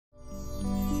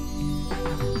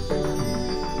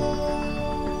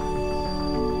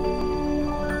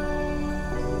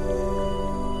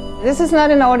This is not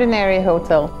an ordinary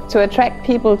hotel. To attract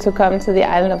people to come to the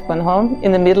island of Bornholm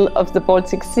in the middle of the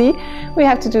Baltic Sea, we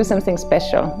have to do something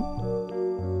special.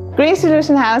 Green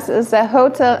Solution House is a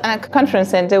hotel and a conference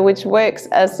center which works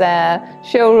as a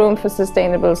showroom for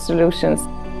sustainable solutions.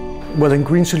 Well, in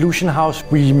Green Solution House,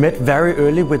 we met very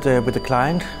early with the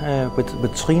client,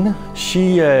 with Trine.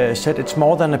 She said it's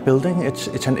more than a building,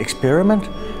 it's an experiment,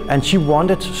 and she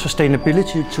wanted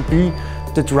sustainability to be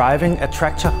the driving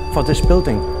attractor for this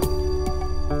building.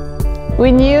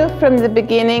 We knew from the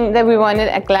beginning that we wanted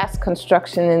a glass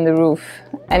construction in the roof.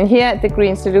 And here at the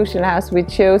Green Solution House, we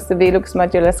chose the VELUX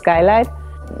modular skylight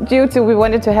due to we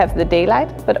wanted to have the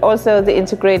daylight, but also the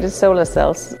integrated solar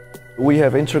cells. We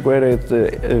have integrated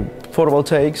the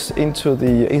photovoltaics into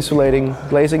the insulating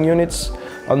glazing units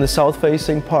on the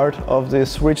south-facing part of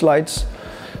these ridge lights.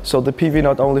 So the PV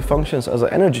not only functions as an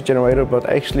energy generator, but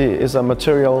actually is a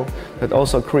material that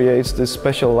also creates these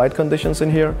special light conditions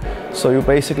in here. So you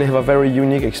basically have a very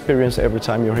unique experience every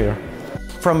time you're here.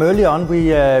 From early on,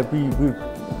 we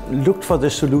looked for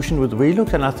this solution with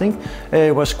VELUX, and I think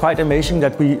it was quite amazing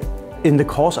that we, in the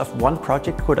course of one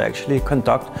project, could actually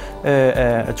conduct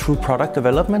a true product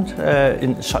development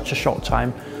in such a short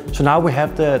time. So now we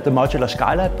have the modular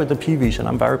skylight with the PVs, and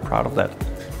I'm very proud of that.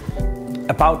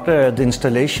 About the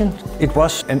installation, it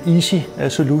was an easy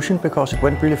solution because it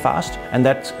went really fast, and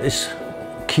that is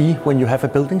key when you have a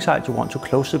building site. You want to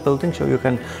close the building so you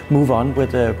can move on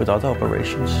with other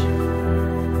operations.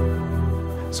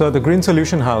 So at the Green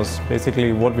Solution House,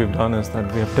 basically what we've done is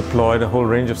that we have deployed a whole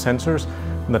range of sensors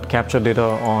that capture data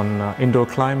on indoor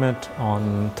climate,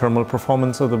 on thermal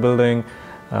performance of the building,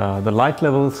 the light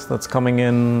levels that's coming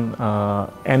in,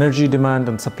 energy demand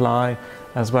and supply,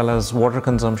 as well as water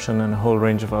consumption and a whole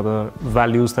range of other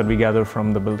values that we gather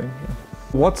from the building.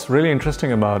 What's really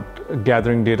interesting about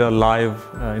gathering data live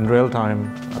in real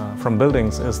time from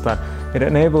buildings is that it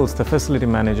enables the facility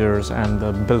managers and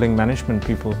the building management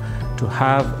people to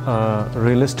have a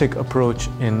realistic approach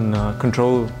in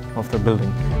control of the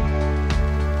building.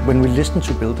 When we listen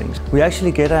to buildings, we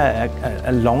actually get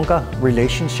a longer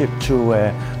relationship to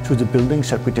the buildings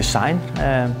that we design.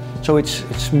 So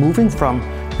it's moving from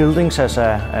buildings as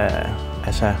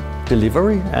a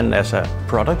delivery and as a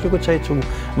product, you could say, to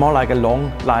more like a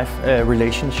long life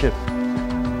relationship.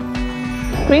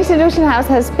 Green Solution House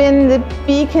has been the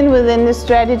beacon within the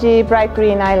strategy Bright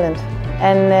Green Island.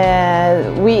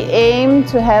 And we aim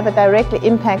to have a direct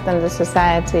impact on the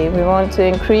society. We want to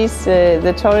increase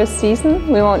the tourist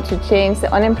season. We want to change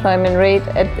the unemployment rate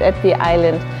at the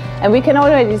island. And we can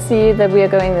already see that we are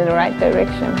going in the right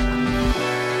direction.